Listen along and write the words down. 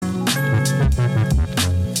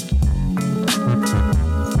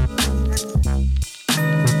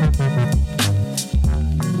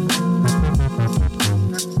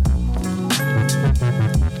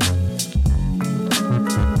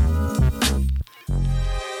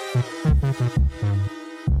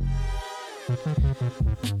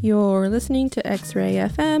You're listening to X-Ray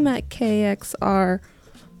FM at KXRY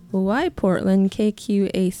Portland,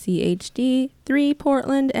 KQACHD 3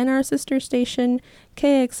 Portland, and our sister station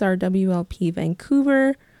KXRWLP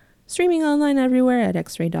Vancouver, streaming online everywhere at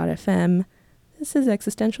xray.fm. This is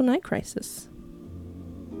Existential Night Crisis.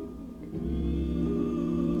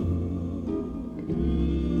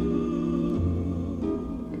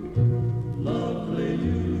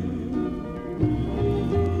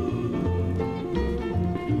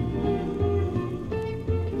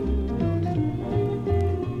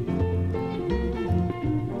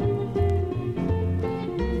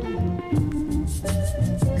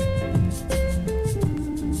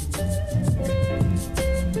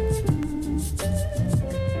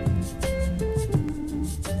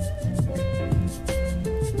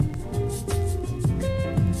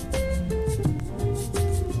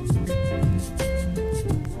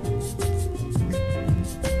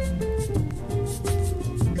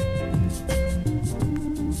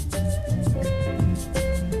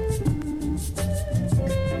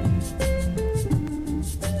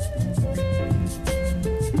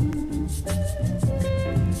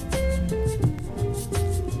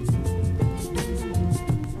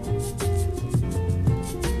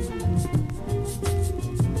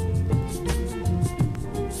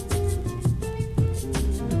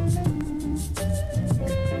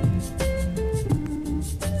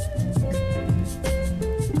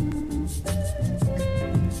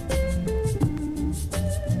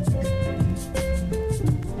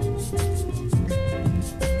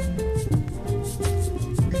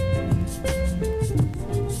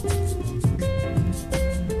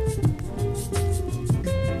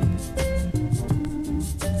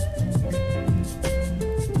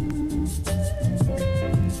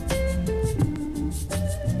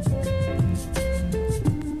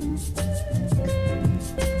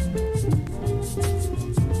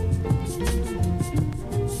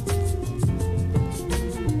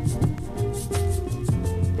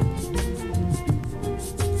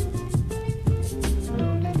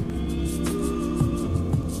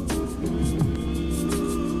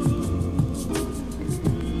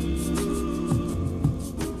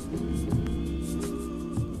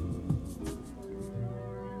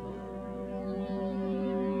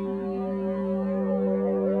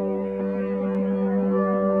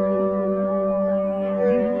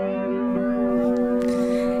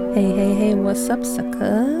 Hey, what's up,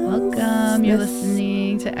 suckers? Welcome. You're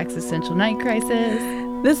listening to Existential Night Crisis.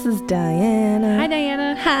 This is Diana. Hi,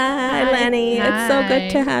 Diana. Hi, Lenny. Hi. It's so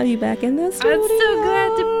good to have you back in the studio. I'm so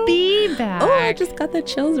glad to be back. Oh, I just got the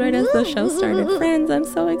chills right as the show started. Friends, I'm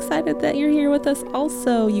so excited that you're here with us.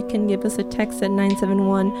 Also, you can give us a text at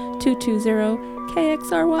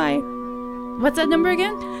 971-220-KXRY. What's that number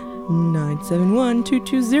again?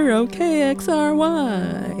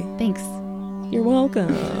 971-220-KXRY. Thanks. You're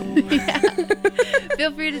welcome. Yeah.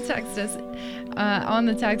 Feel free to text us on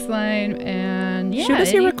the text line and shoot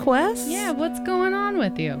us your requests. Yeah, what's going on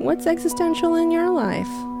with you? What's existential in your life?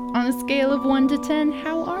 On a scale of 1 to 10,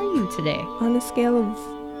 how are you today? On a scale of...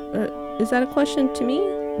 is that a question to me?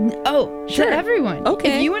 Oh, sure. To everyone.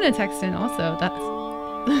 Okay. If you want to text in also, that's...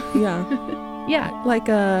 Yeah. Yeah. Like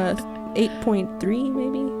a 8.3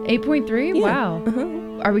 maybe? 8.3? Yeah. Wow.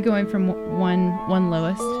 Uh-huh. Are we going from one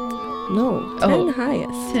lowest? No, 10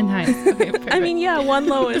 highest. 10 highest. Okay, perfect. I mean, yeah, one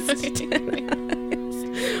lowest. 10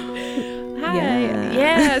 highest.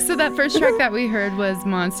 Yeah, so that first track that we heard was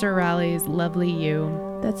Monster Rally's Lovely You.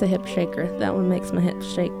 That's a hip shaker. That one makes my hips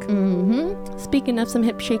shake. Mm-hmm. Speaking of some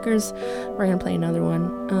hip shakers, we're going to play another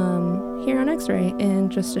one here on X-Ray in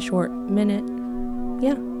just a short minute.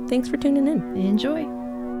 Yeah, thanks for tuning in. Enjoy.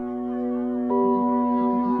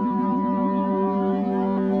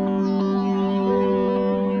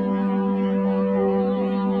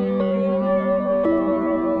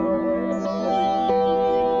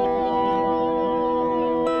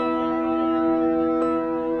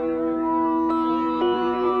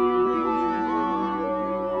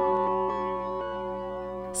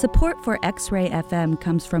 Support for X-Ray FM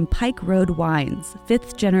comes from Pike Road Wines,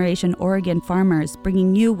 5th-generation Oregon farmers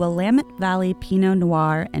bringing you Willamette Valley Pinot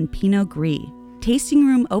Noir and Pinot Gris. Tasting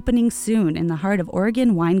room opening soon in the heart of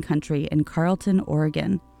Oregon wine country in Carlton,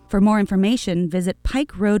 Oregon. For more information, visit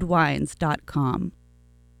pikeroadwines.com.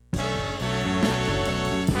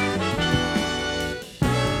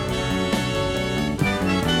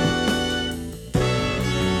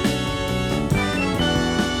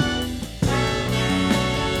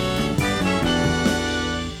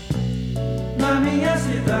 Na minha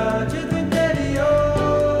cidade do interior,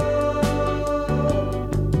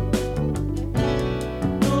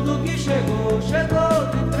 tudo que chegou, chegou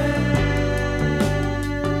de trem.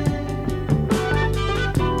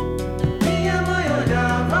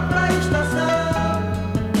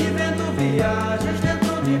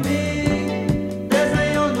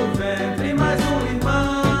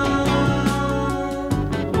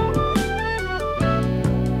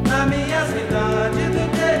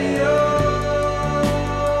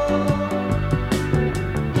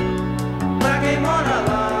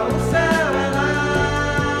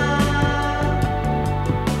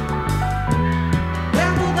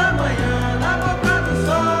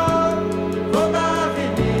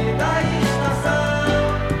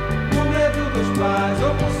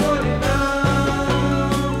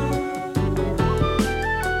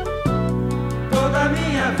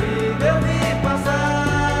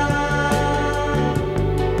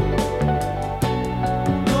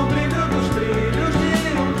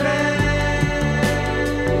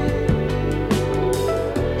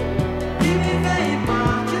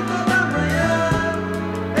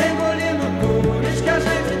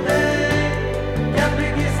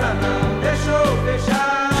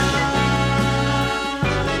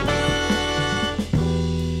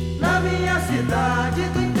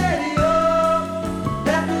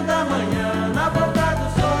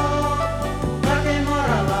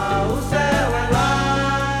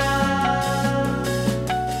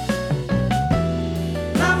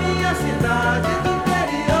 cidade do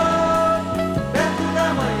interior, perto da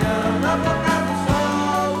manhã, na boca do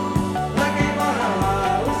sol. Pra quem mora lá,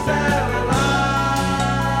 o céu é lá.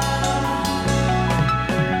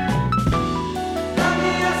 Na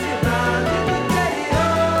minha cidade do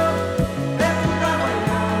interior, perto da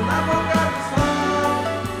manhã, na boca do sol.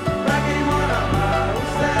 Pra quem mora lá, o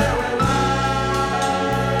céu é lá.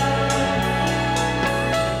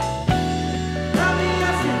 Na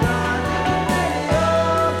minha cidade do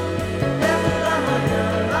interior, perto da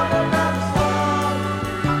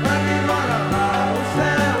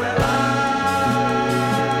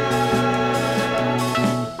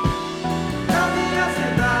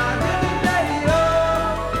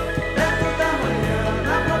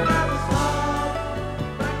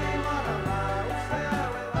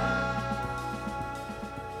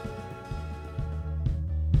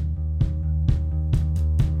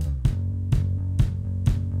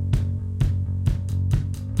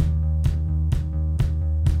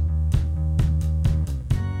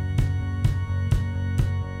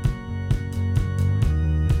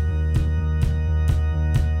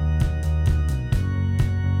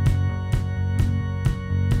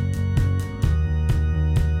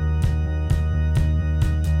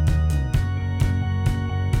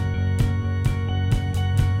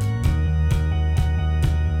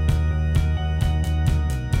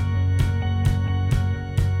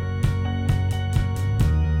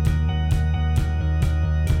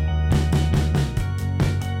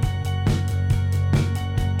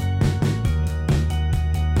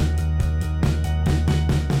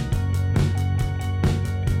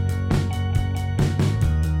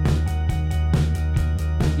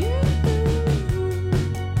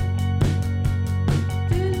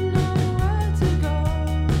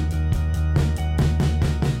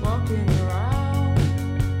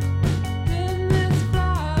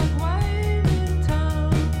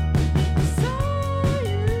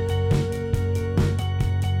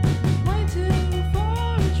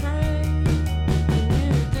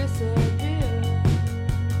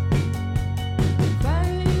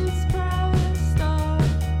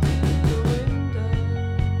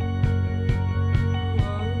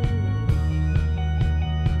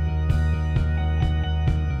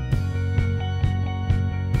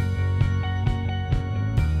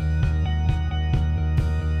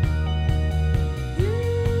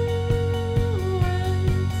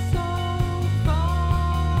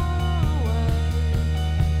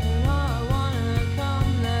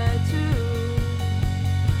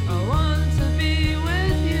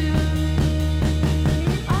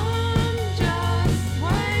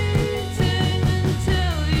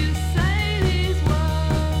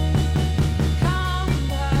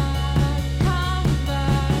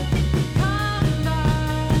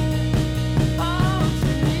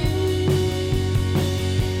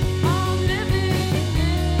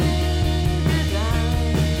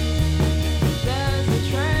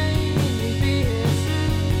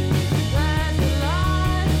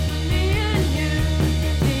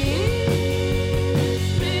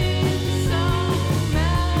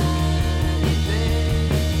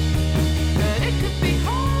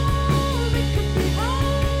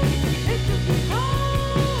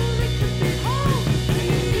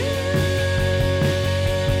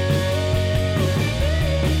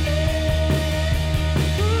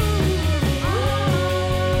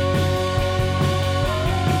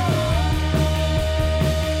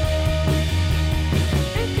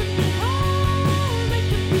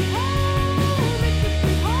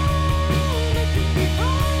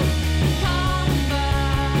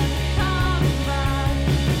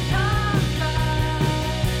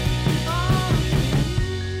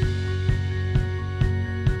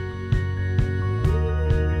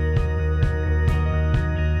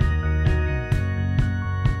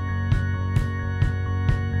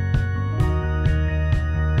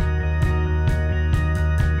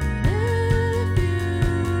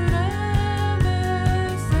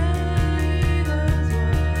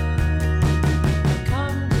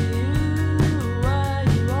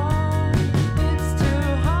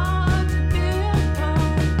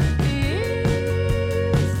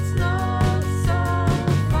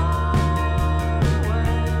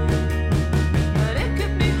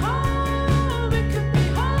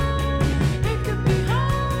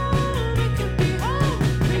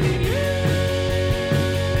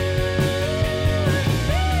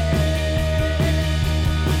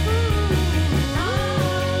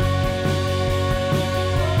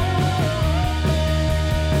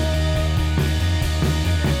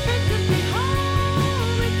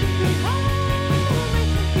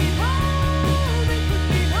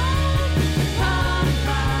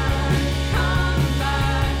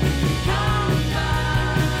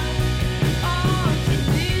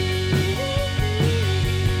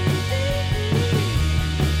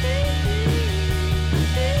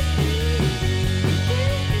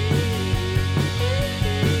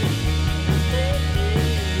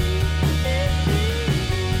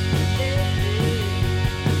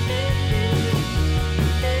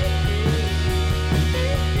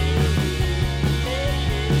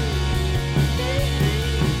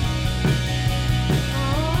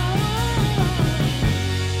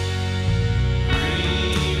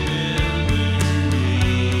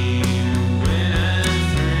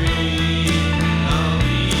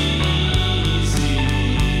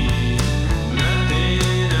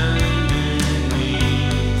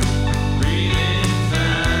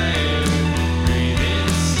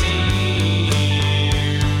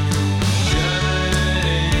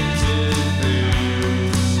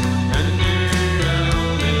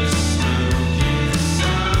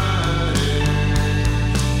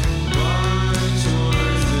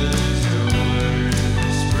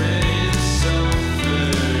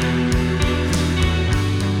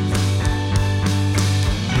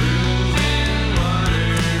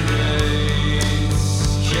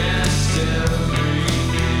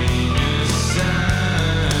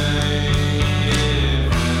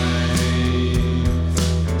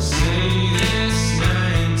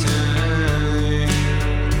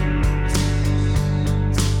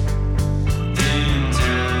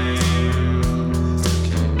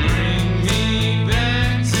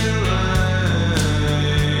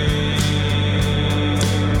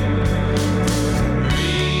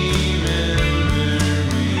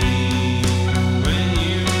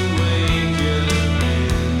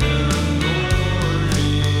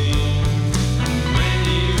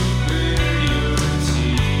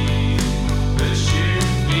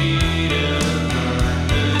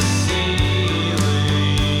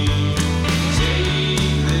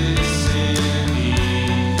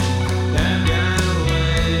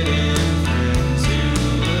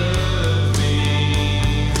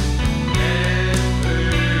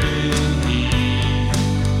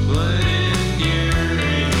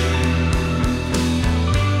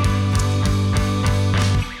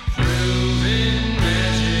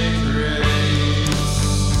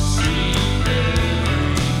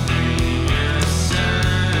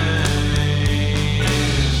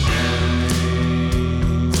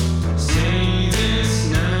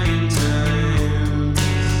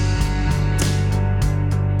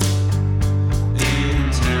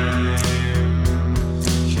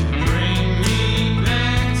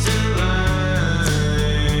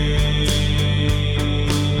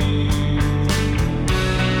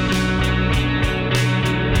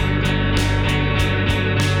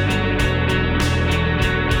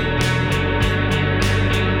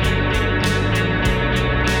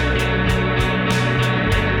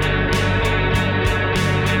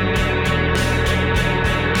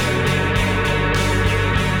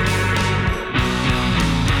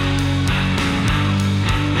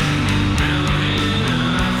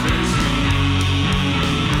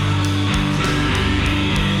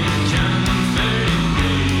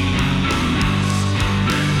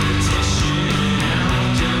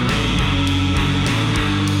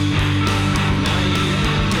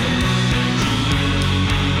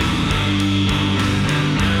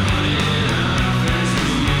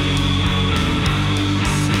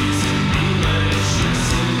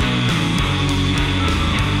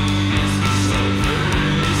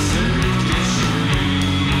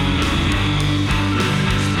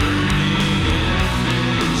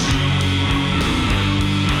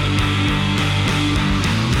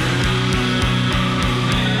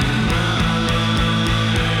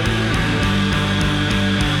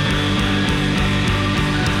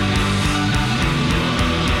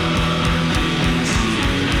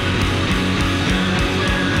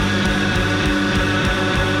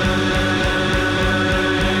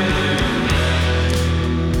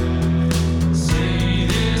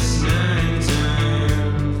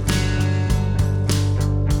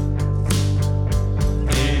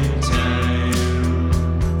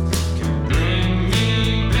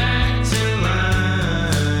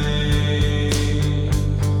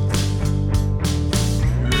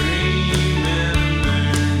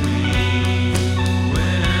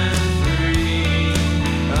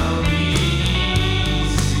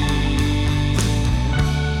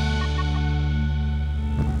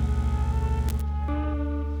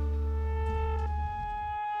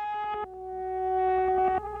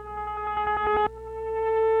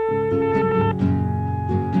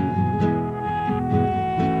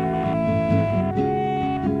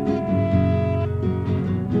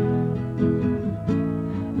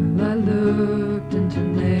looked into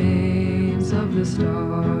names of the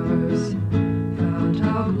stars, found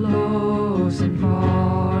how close and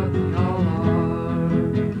far they all are.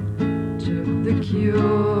 Took the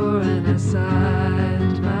cure and I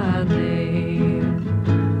signed my name,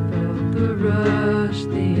 felt the rush,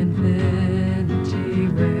 the infinity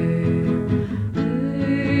wave.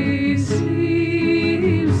 They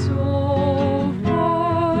seem so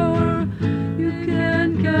far, you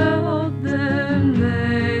can't count them,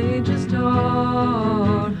 they just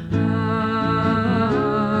are.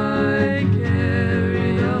 I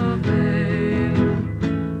carry a flame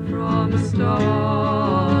from a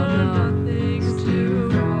star, nothing's too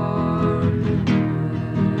far.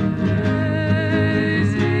 They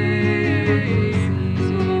seem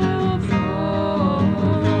so far.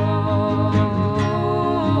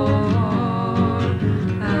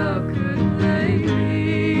 How could they be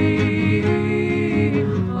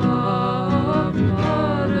a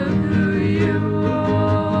part of who you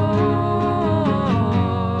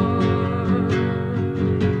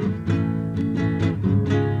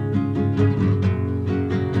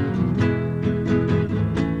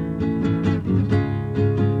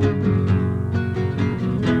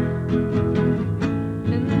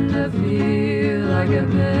And I feel like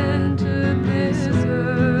I've entered this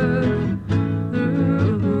earth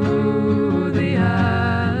through the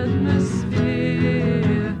atmosphere,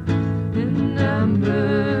 and I'm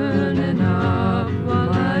burning up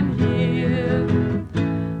while I'm here,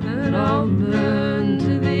 and I'll burn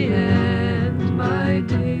to the end, my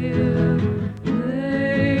dear.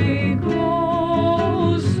 They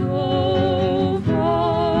go so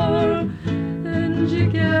far, and you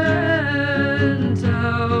can't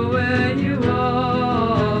tell where you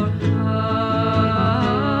are.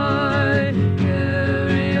 I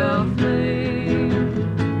carry a flame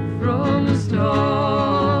from a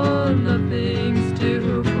star, nothing's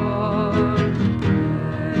too far.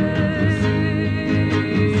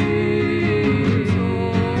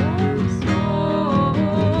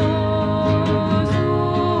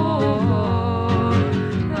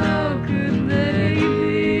 How could they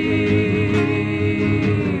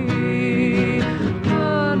be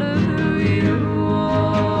part of who you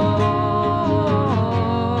are?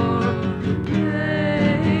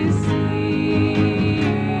 They seem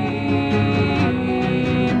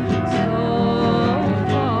so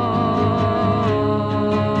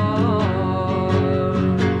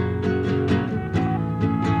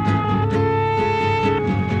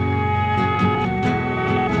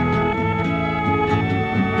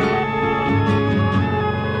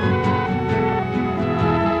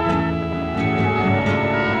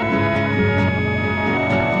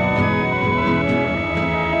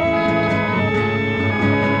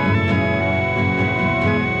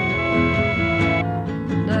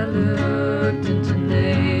And I looked into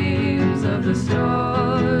names of the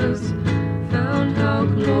stars, found how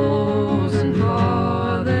close and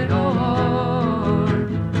far they all are,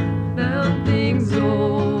 found things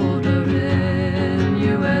older in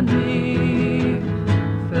you and me,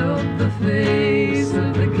 felt the face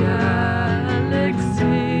of the galaxy.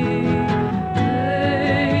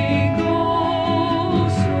 They go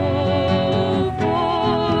so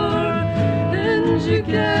far, and you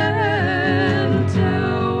can't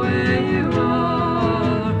tell where you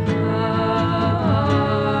are.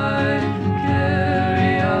 I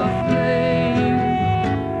carry a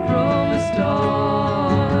flame from a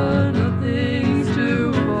star, nothing's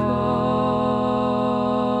too far.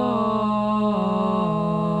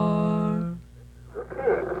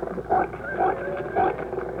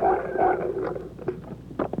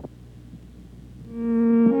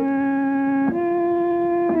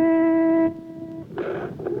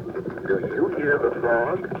 Do you hear the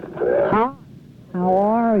frog? How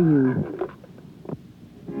are you?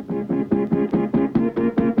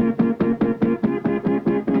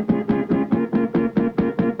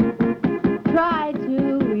 Try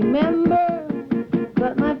to remember,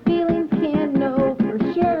 but my feelings can't know for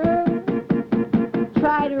sure.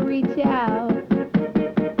 Try to reach out,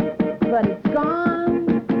 but it's gone.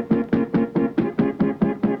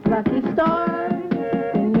 Lucky star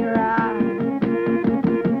in your eye.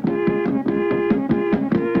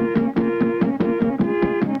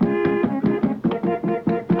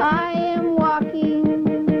 I am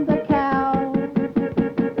walking the cow.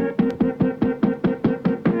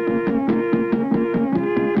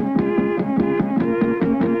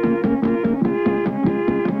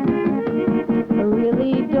 I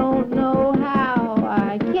really don't know how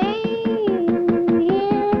I came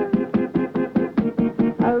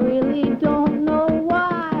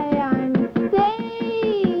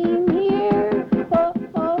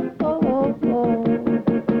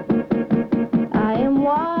am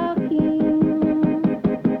walking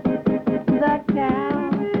the cow.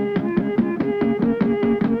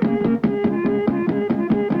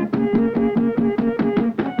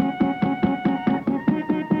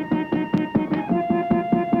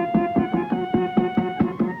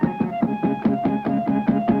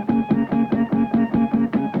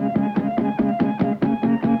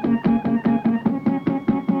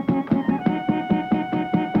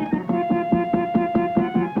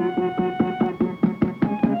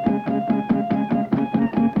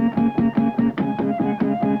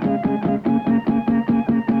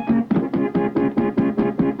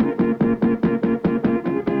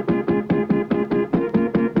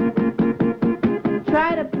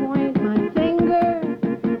 Try to point my finger,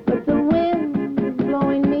 but the wind is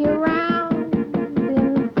blowing me around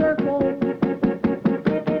in circles.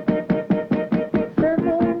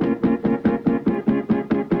 Circles,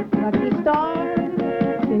 lucky stars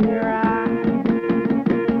in your eyes.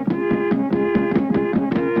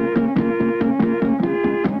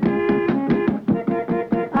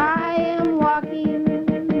 I am walking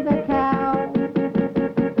the cow.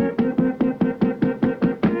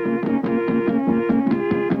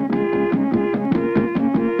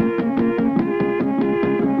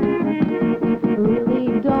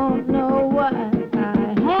 Really don't know what I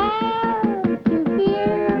have to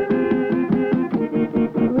fear.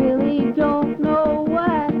 Really don't know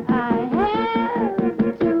what I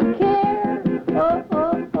have to care. Oh,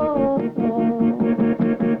 oh, oh, oh.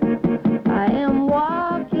 I am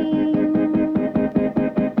walking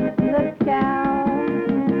the cow.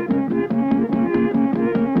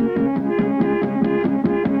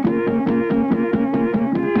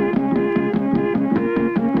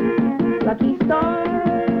 Lucky star.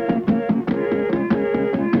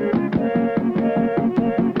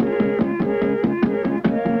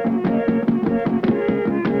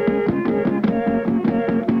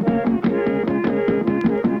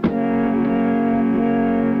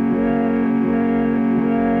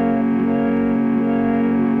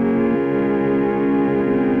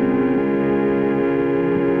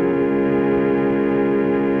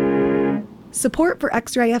 Support for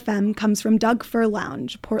X-Ray FM comes from Doug Fir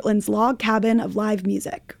Lounge, Portland's log cabin of live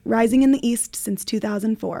music, rising in the East since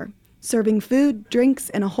 2004, serving food,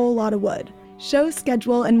 drinks, and a whole lot of wood. Show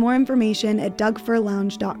schedule and more information at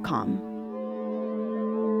dougfirlounge.com.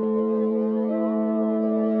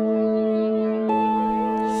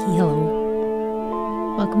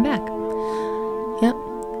 Hello. Welcome back. Yep,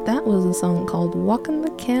 that was a song called Walkin'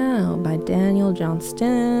 the Cow by Daniel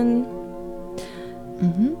Johnston.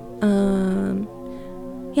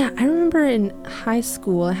 Yeah, I remember in high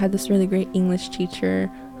school I had this really great English teacher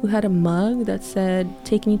who had a mug that said,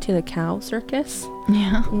 "Take me to the cow circus."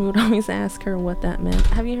 Yeah. And we would always ask her what that meant.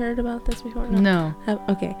 Have you heard about this before? No.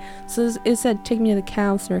 Okay, so it said, "Take me to the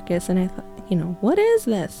cow circus," and I thought, what is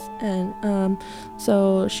this? And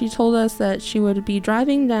so she told us that she would be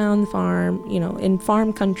driving down the farm, in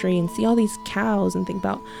farm country, and see all these cows and think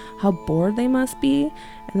about how bored they must be.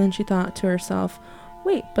 And then she thought to herself,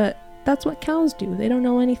 wait, but that's what cows do. They don't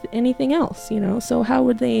know anything else, so how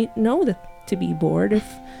would they know to be bored if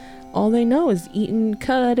all they know is eating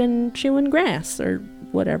cud and chewing grass or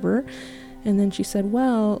whatever? And then she said,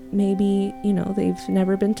 well, maybe, they've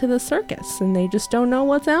never been to the circus and they just don't know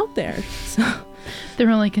what's out there. So They're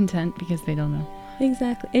only content because they don't know.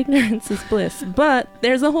 Exactly. Ignorance is bliss. But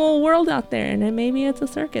there's a whole world out there, and maybe it's a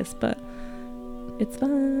circus, but it's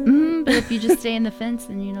fun. But if you just stay in the fence,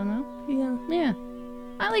 then you don't know. Yeah. Yeah.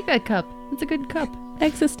 I like that cup. It's a good cup.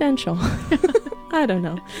 Existential. I don't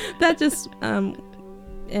know. That just,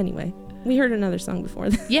 anyway. We heard another song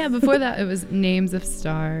before that. Yeah, before that it was Names of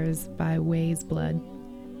Stars by Ways Blood.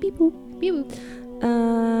 Beep boop. Beep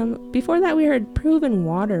boop. Before that we heard Proven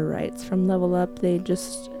Water Rights from Level Up. They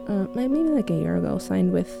just, maybe like a year ago,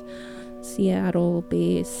 signed with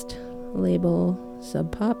Seattle-based label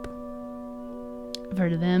Sub Pop. I've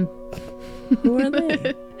heard of them. Who are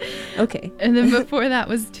they? Okay. And then before that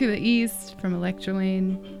was To the East from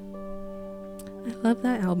Electrolane. I love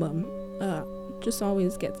that album. Just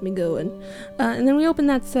always gets me going. And then we opened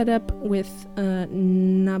that setup with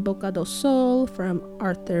Na Boca do Sol from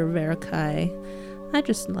Arthur Veracai. I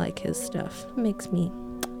just like his stuff. Makes me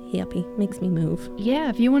happy. Makes me move. Yeah,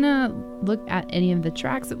 if you want to look at any of the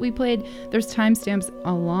tracks that we played, there's timestamps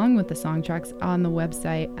along with the song tracks on the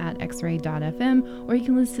website at xray.fm, or you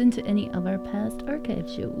can listen to any of our past archive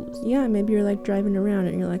shows. Yeah, maybe you're like driving around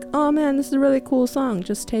and you're like, oh man, this is a really cool song.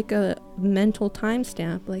 Just take a mental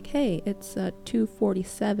timestamp, like, hey, it's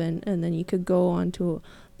 2:47, and then you could go onto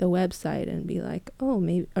the website and be like, oh,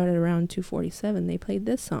 maybe at around 2:47 they played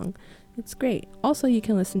this song. It's great. Also, you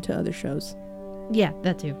can listen to other shows. Yeah,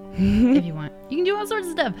 that too. If you want. You can do all sorts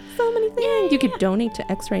of stuff. So many things. You could donate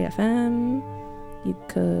to X-Ray FM. You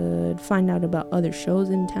could find out about other shows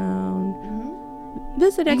in town.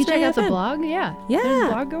 Visit You X-Ray can check out the FM. blog. Yeah. Yeah. There's a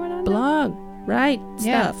blog going on now? Blog. Right.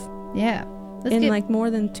 Yeah. Stuff. Yeah. Let's In get like more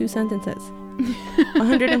than 2 sentences.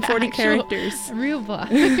 140 actual characters. Real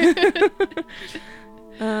blog.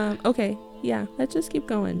 Okay. Yeah. Let's just keep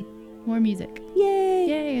going. More music. Yay.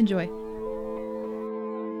 Yay, enjoy.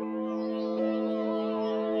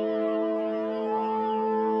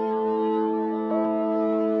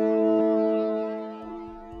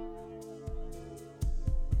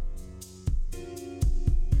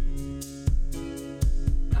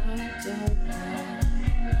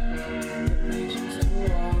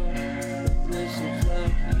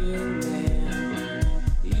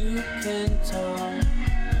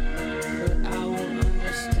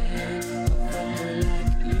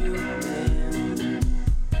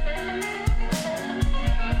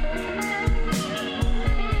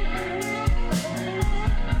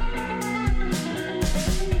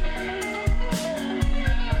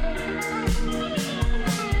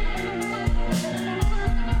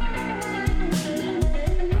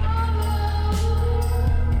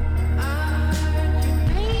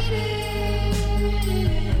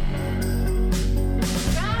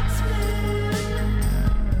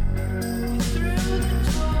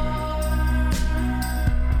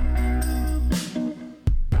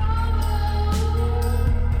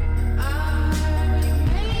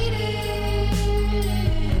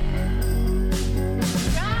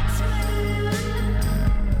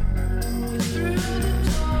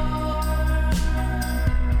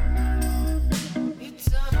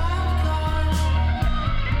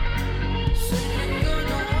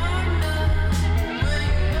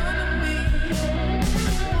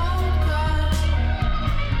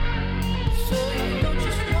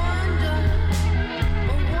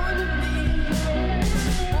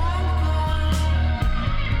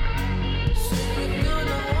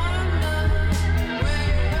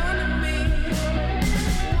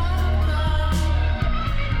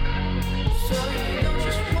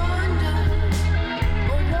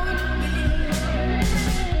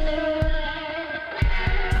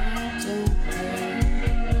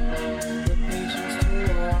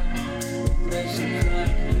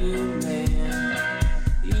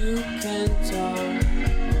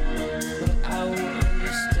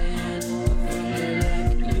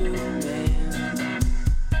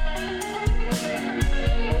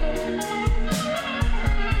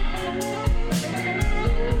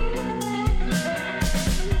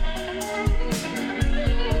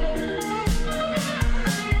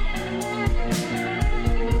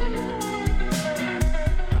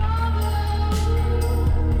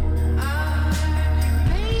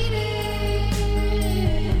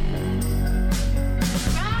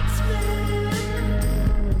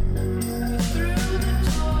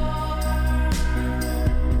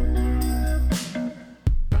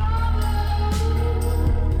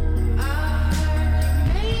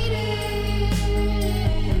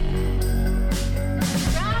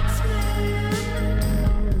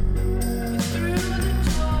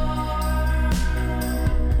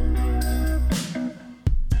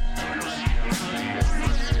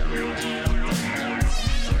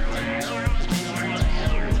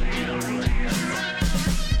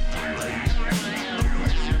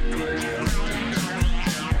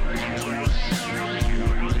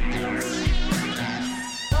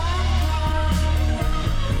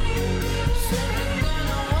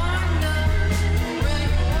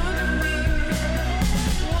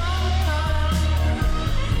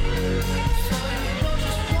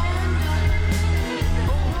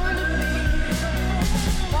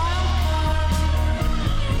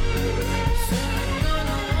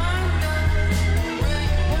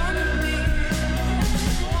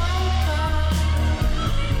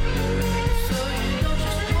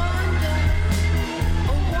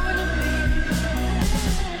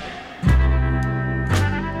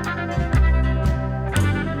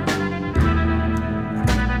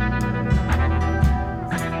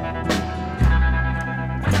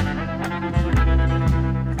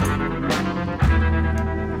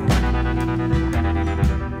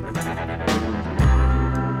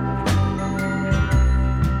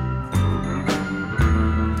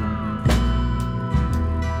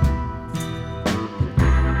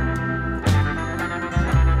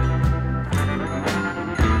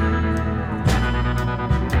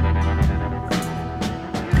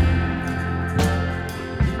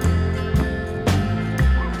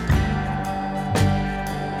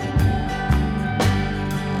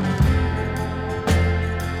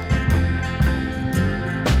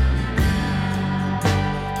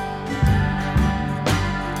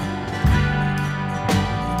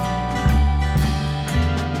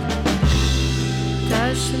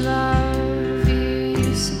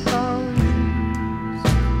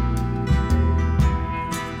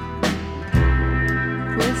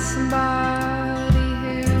 somebody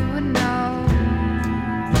who would know.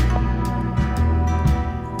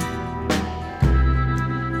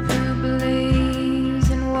 Who believes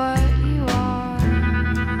in what you are.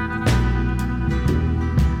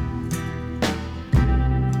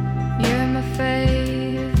 You're my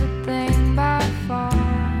favorite thing by far.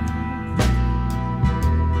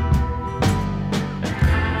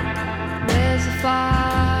 There's a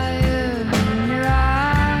fire in your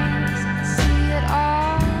eyes, I see it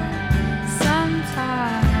all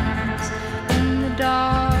sometimes. In the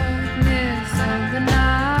darkness of the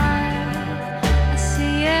night, I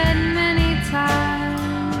see it many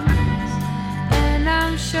times, and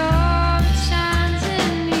I'm sure it shines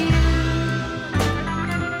in you.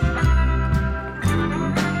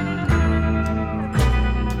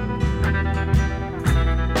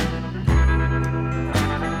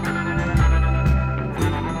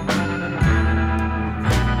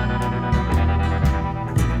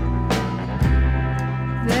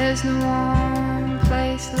 There's no one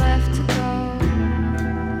place left to go.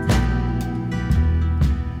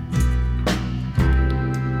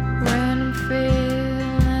 When I'm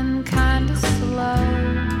feeling kinda slow,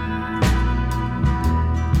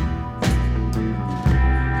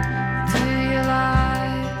 do you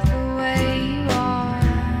like the way you are?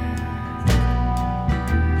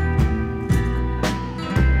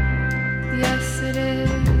 Yes, it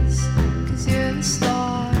is, 'cause you're the star.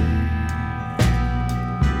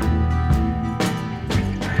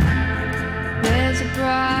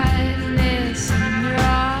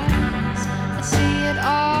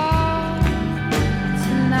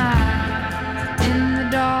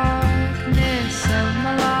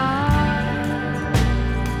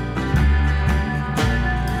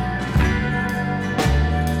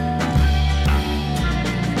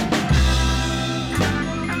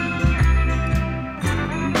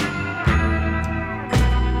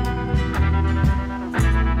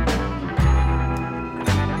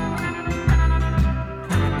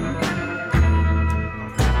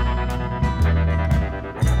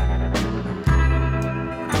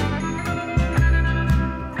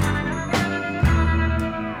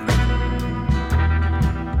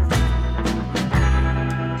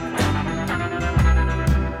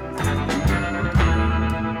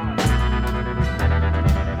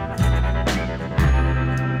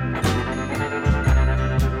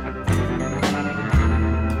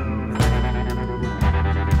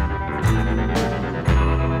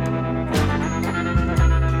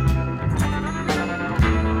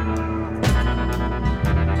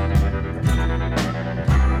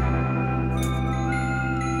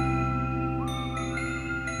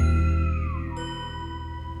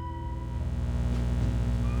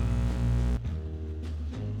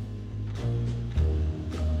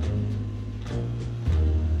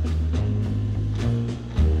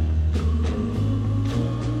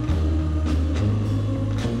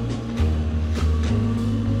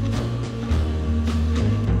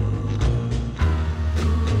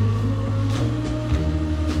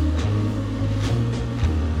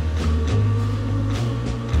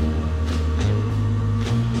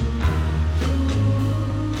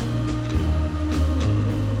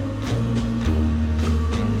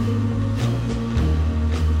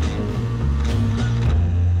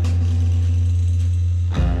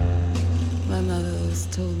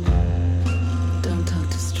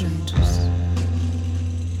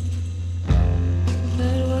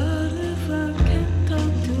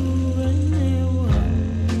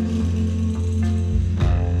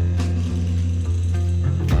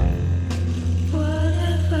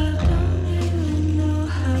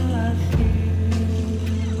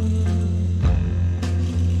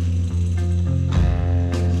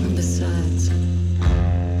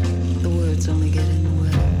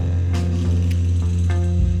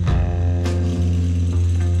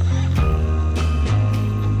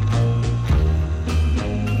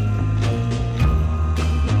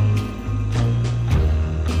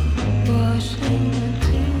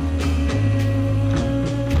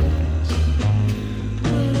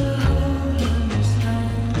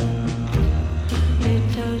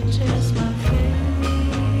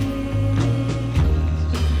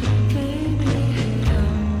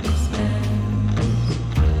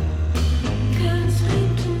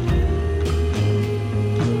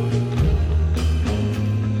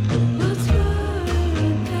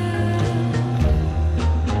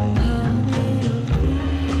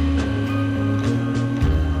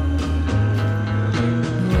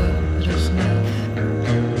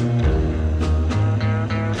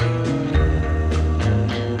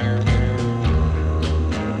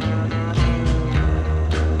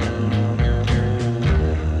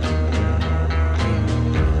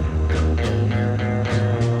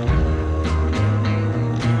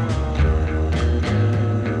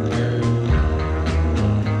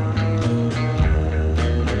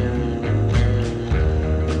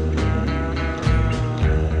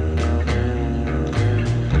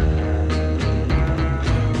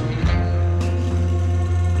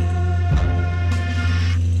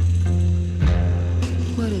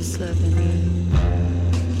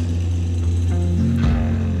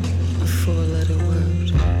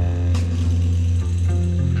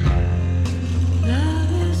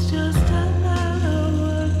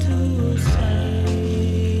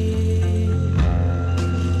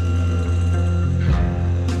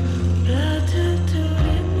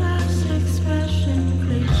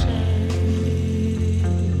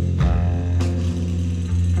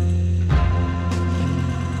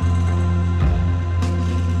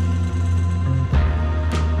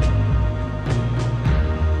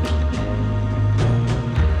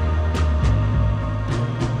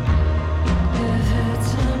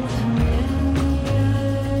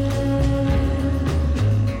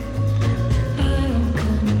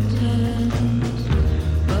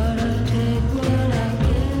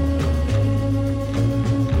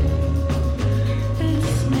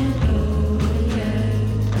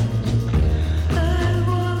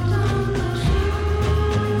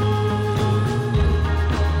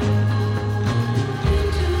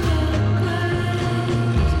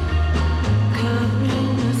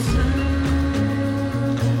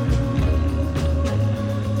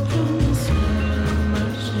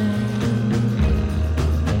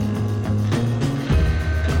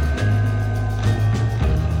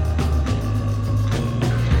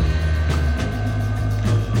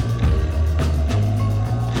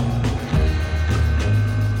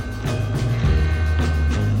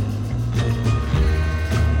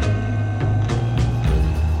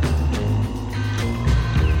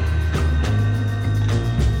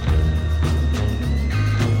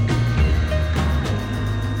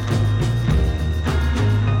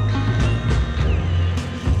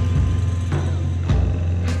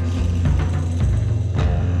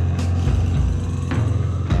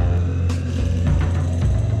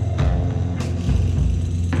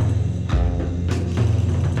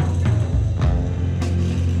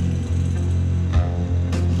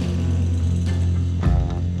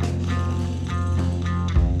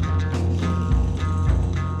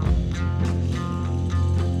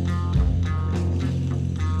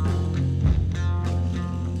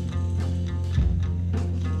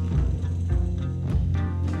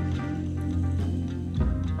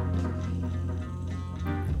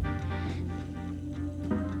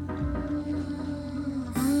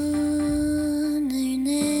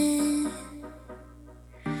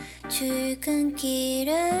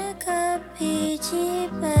 출근길을 급히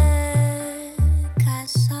집에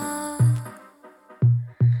가서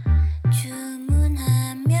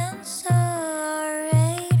주문하면서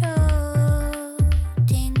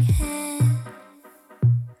reloading해.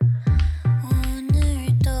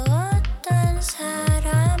 오늘도 어떤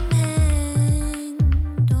사람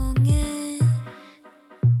행동에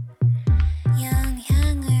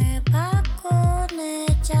영향을 받고 내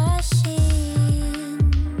자신을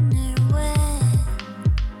왜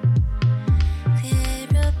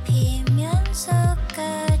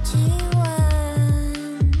괴롭히면서까지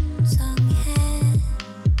완성해.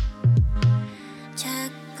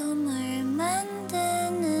 작품을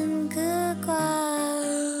만드는 그 과정이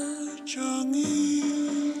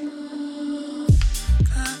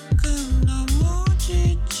가끔 너무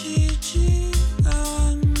지치지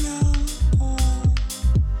않냐고.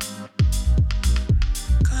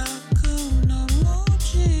 가끔 너무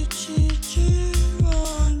지치지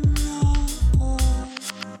않냐고.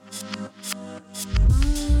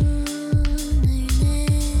 오늘 내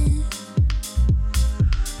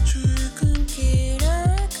출근길을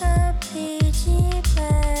급히 집에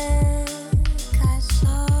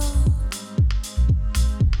가서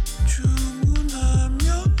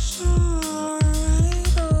주문하면서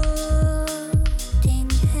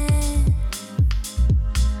reloading해.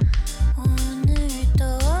 오늘도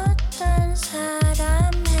어떤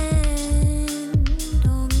사람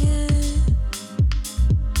행동에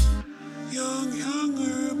영향을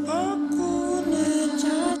받고 내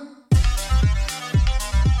자신.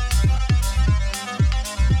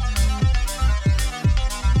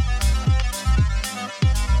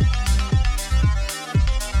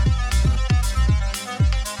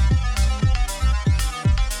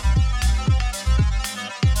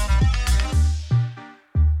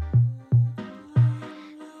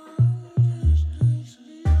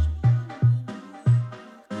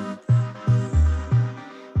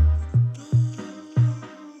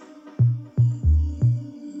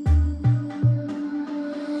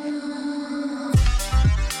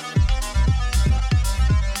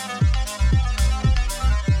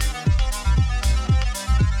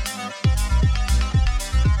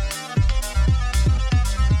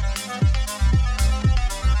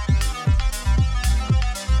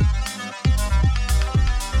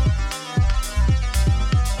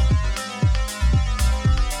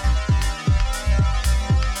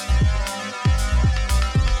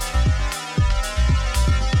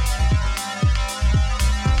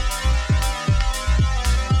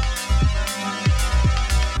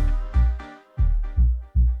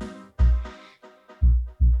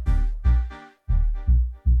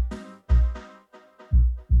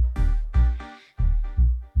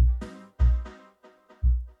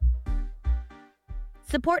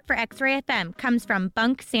 Support for X-Ray FM comes from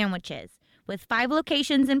Bunk Sandwiches, with 5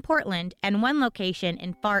 locations in Portland and 1 location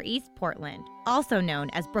in Far East Portland, also known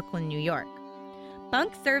as Brooklyn, New York.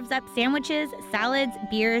 Bunk serves up sandwiches, salads,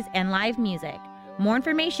 beers, and live music. More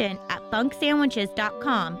information at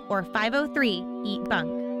bunksandwiches.com or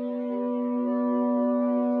 503-EAT-BUNK.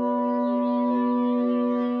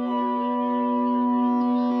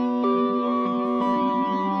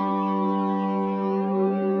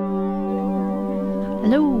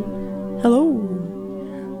 Hello. Hello.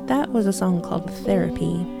 That was a song called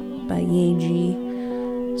Therapy by Yeji.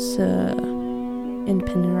 It's an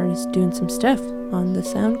independent artist doing some stuff on the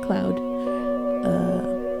SoundCloud.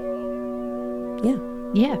 Yeah.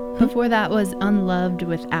 Yeah. Before that was Unloved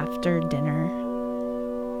with After Dinner.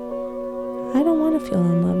 I don't want to feel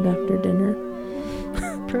unloved after dinner.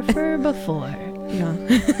 Prefer before. Yeah.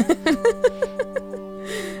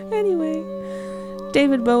 Anyway,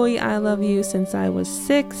 David Bowie, I Love You Since I Was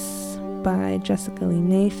 6 by Jessica Lee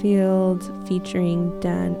Mayfield featuring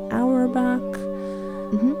Dan Auerbach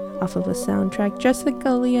off of a soundtrack.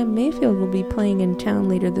 Jessica Lee Mayfield will be playing in town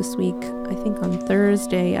later this week, I think on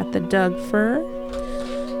Thursday at the Doug Fir.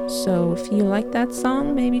 So if you like that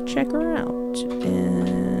song, maybe check her out.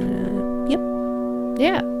 Yep.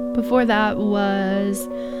 Yeah. Before that was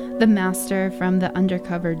The Master from the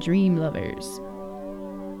Undercover Dream Lovers.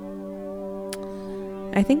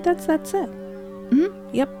 I think that's it.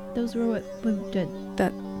 Yep. Those were what we did.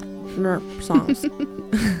 That songs.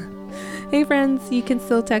 Hey friends, you can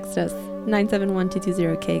still text us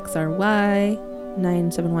 971-220-KXRY,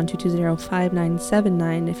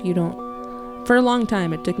 971-220-5979 if you don't. For a long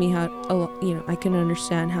time it took me I couldn't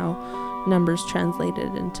understand how numbers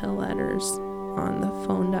translated into letters on the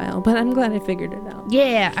phone dial, but I'm glad I figured it out.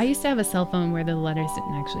 Yeah, I used to have a cell phone where the letters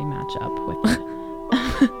didn't actually match up with it.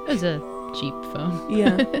 It was a cheap phone.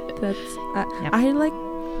 Yeah, I like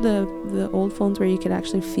the old phones where you could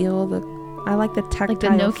actually feel the I like the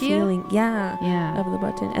tactile Nokia? feeling. Yeah. Yeah. Of the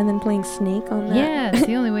button. And then playing Snake on that. Yeah, it's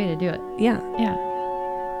the only way to do it. Yeah. Yeah.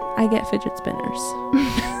 I get fidget spinners.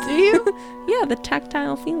 Do you? Yeah, the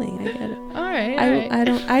tactile feeling. I get it. All right.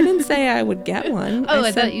 I didn't say I would get one.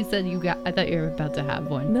 I thought you said I thought you were about to have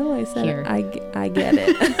one. No, I said Here. I get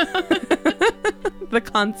it. The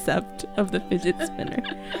concept of the fidget spinner.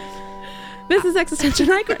 This is Existential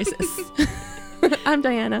Night Crisis. I'm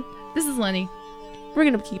Diana. This is Lenny. We're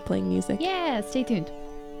going to keep playing music. Yeah, stay tuned.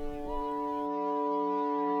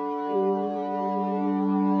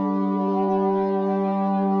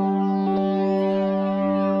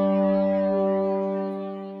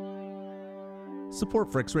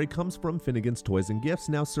 Support for X-Ray comes from Finnegan's Toys and Gifts,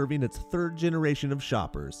 now serving its third generation of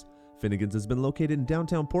shoppers. Finnegan's has been located in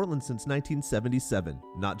downtown Portland since 1977.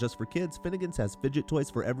 Not just for kids, Finnegan's has fidget toys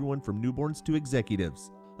for everyone from newborns to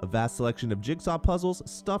executives. A vast selection of jigsaw puzzles,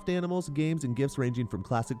 stuffed animals, games, and gifts ranging from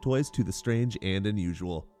classic toys to the strange and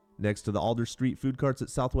unusual. Next to the Alder Street food carts at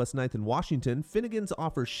Southwest 9th and Washington, Finnegan's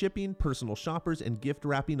offers shipping, personal shoppers, and gift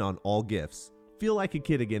wrapping on all gifts. Feel like a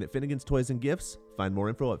kid again at Finnegan's Toys and Gifts. Find more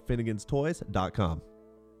info at finneganstoys.com.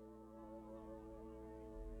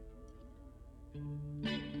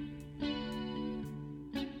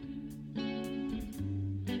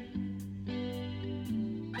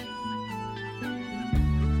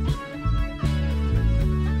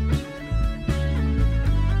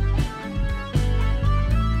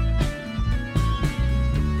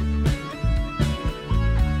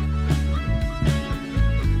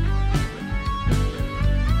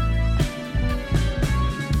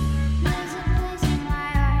 There's a place in my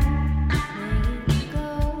heart where you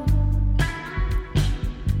go.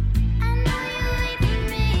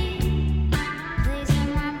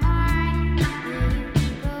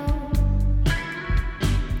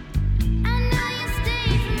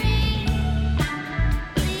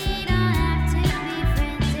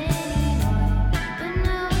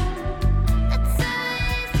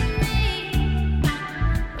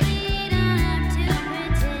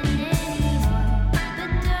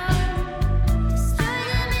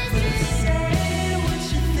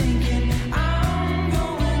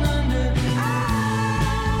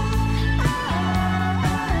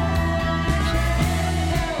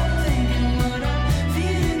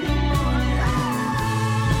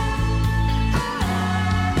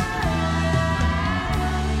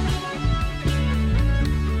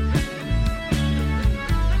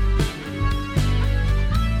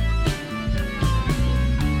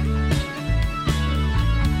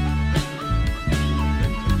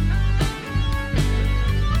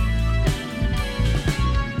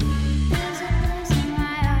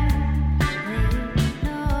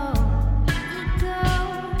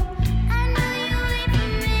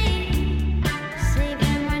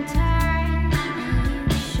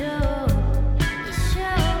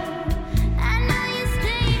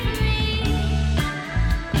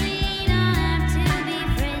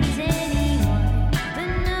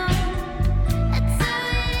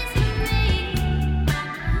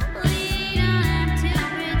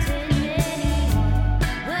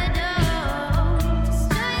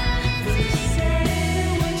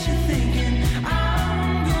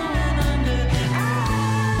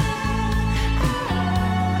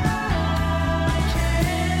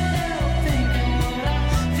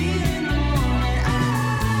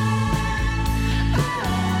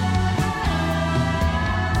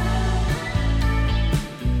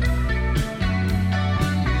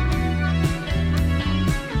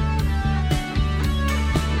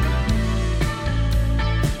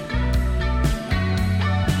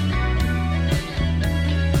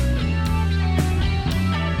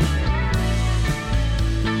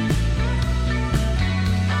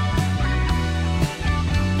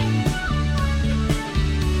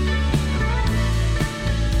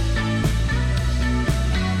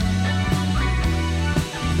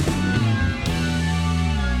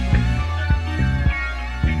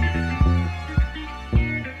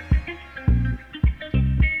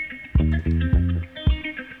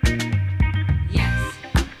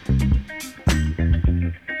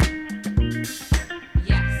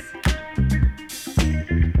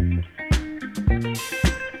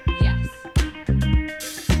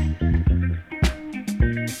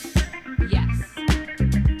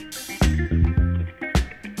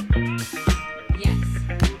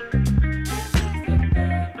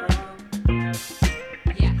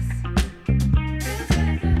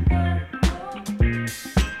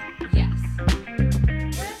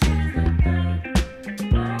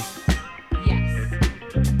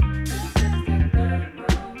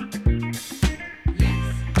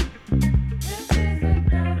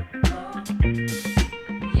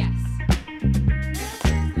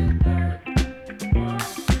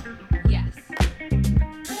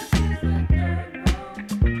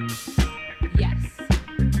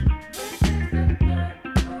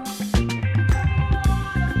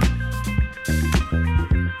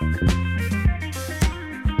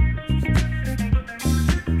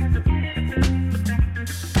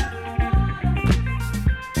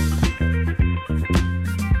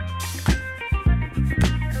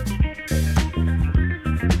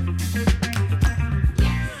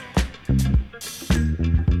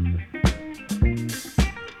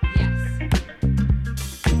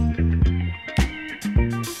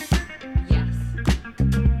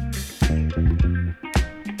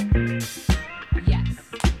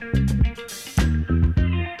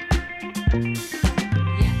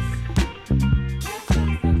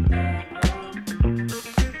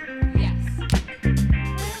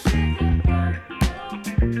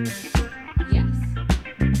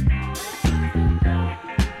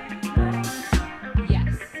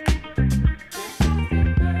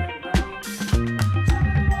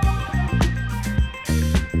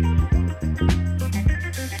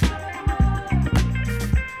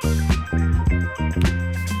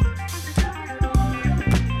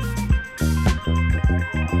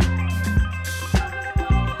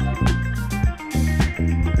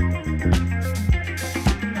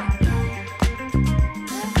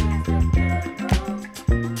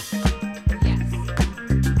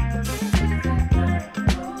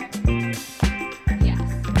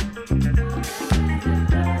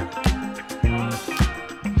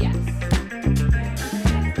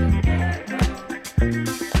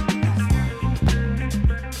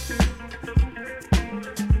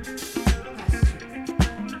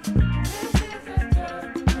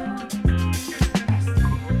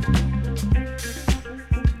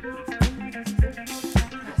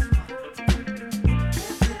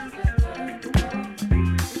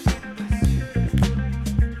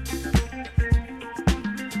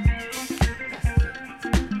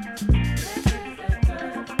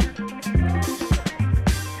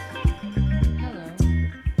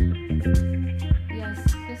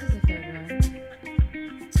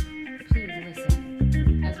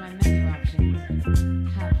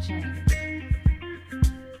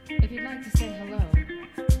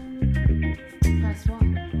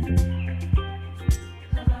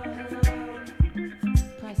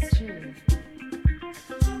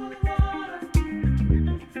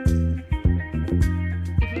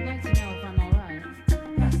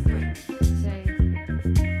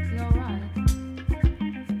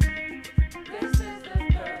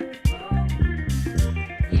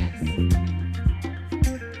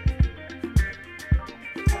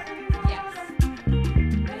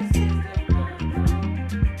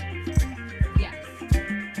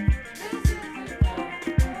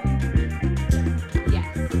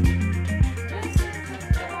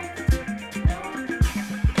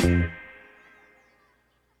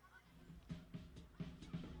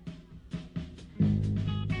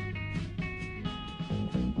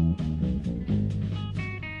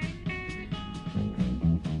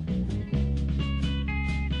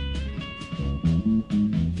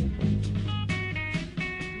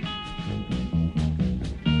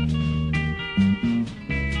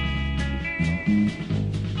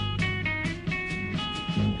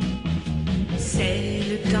 C'est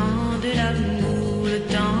le temps de l'amour, le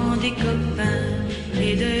temps des copains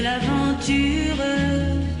et de l'aventure.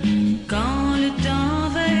 Quand le temps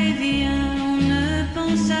va et vient, on ne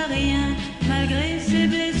pense à rien malgré ses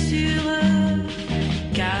blessures.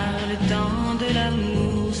 Car le temps de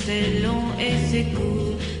l'amour, c'est long et c'est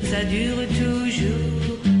court, ça dure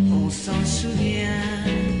toujours, on s'en souvient.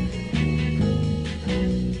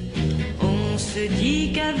 On se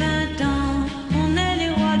dit qu'à 20 ans, on est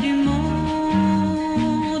les rois du monde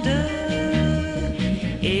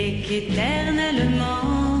et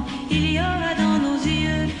qu'éternellement, il y aura dans nos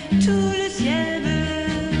yeux tout le ciel bleu.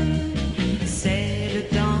 C'est le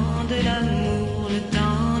temps de l'amour, le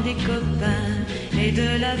temps des copains et de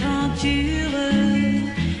l'aventure.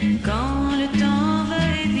 Quand le temps va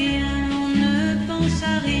et vient, on ne pense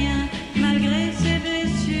à rien malgré ses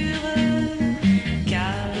blessures.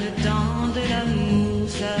 Car le temps de l'amour,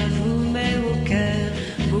 ça vous met au cœur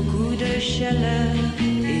beaucoup de chaleur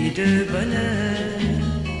et de bonheur.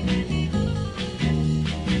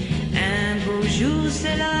 Un beau jour,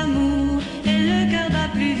 c'est l'amour et le cœur bat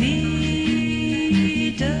plus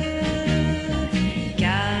vite.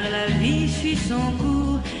 Car la vie suit son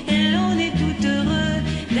cours et l'on est tout heureux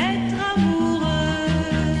d'être amoureux.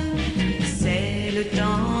 C'est le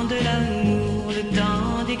temps de l'amour, le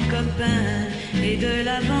temps des copains et de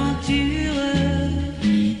l'aventure.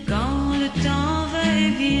 Quand le temps va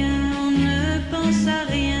et vient, on ne pense à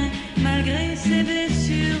rien malgré ses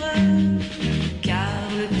blessures. Car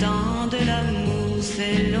le temps de l'amour,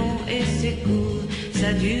 c'est long et c'est court,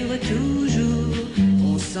 ça dure toujours,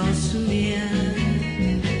 on s'en souvient.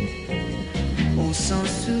 On s'en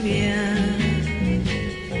souvient.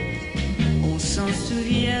 On s'en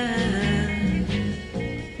souvient.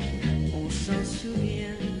 On s'en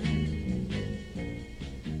souvient.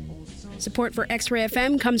 Support for X-Ray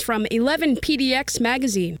FM comes from 11PDX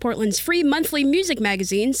Magazine, Portland's free monthly music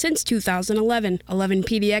magazine since 2011.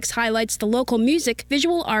 11PDX highlights the local music,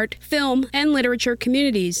 visual art, film, and literature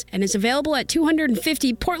communities and is available at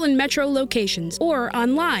 250 Portland Metro locations or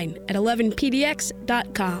online at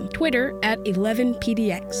 11pdx.com. Twitter at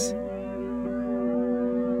 11pdx.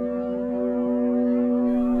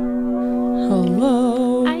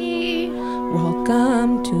 Hello. Hi.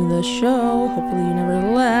 Welcome to the show. Hopefully you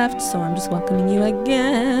never left, so I'm just welcoming you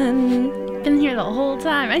again. Been here the whole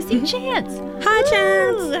time. I see Chance. Hi,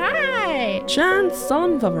 Chance. Ooh, hi. Chance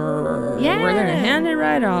Sunflower. Yeah. We're gonna hand it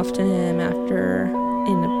right off to him after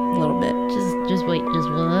in a little bit. Just wait. Just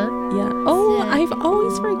what? Yeah. Oh, I've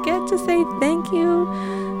always forget to say thank you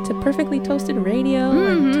to Perfectly Toasted Radio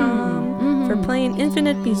and Tom for playing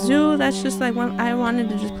Infinite Bisou. That's just like I wanted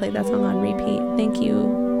to just play that song on repeat. Thank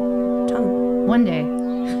you, Tom. One day.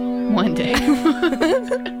 One day.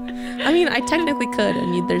 I mean, I technically could,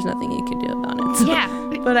 and there's nothing you could do about it. So, yeah.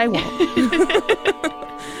 But I won't.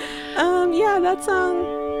 Yeah, that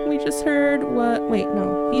song we just heard. Wait,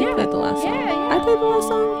 no. You played the last song. Yeah. I played the last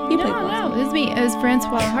song? You played the last song. It was me. It was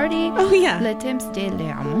Francois Hardy. Oh, yeah. Le temps de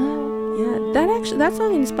l'amour. Yeah, that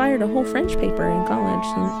song inspired a whole French paper in college.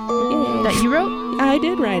 So, yay. That you wrote? I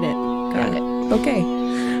did write it. Got it. Okay.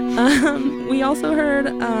 We also heard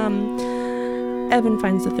Evan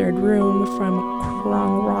Finds the Third Room from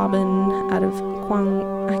Krong Robin out of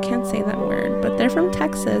Kwang. I can't say that word, but they're from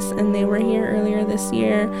Texas, and they were here earlier this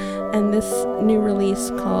year. And this new release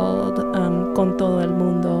called Con Todo El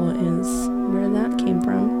Mundo is where that came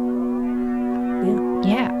from.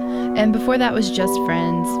 Yeah. And before that was Just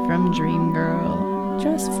Friends from Dream Girl.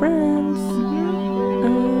 Just Friends.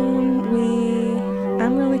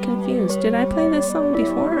 I'm really confused. Did I play this song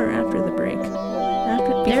before or after the break?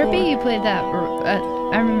 Therapy, you played that.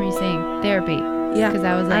 I remember you saying Therapy. Yeah. Because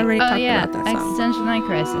I was like, I already talked yeah, about that song. Existential Night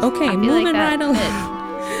Crisis. Okay, moving right along.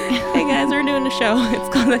 Hey guys, we're doing a show. It's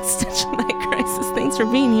called Existential Night Crisis. Thanks for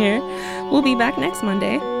being here. We'll be back next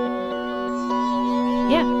Monday.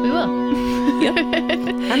 Yeah, we will. Yep.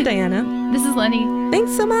 I'm Diana. This is Lenny.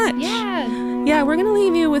 Thanks so much. Yeah, we're going to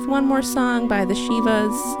leave you with one more song by the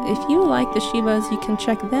Shivas. If you like the Shivas, you can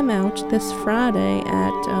check them out this Friday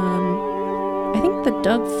at, I think the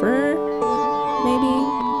Doug Fur,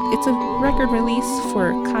 maybe. It's a record release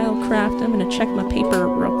for Kyle Kraft. I'm going to check my paper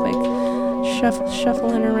real quick.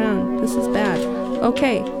 Shuffling around. This is bad.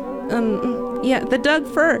 Okay. Yeah, the Doug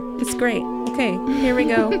Fur. It's great. Okay, here we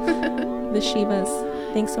go. The Shivas.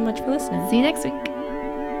 Thanks so much for listening. See you next week.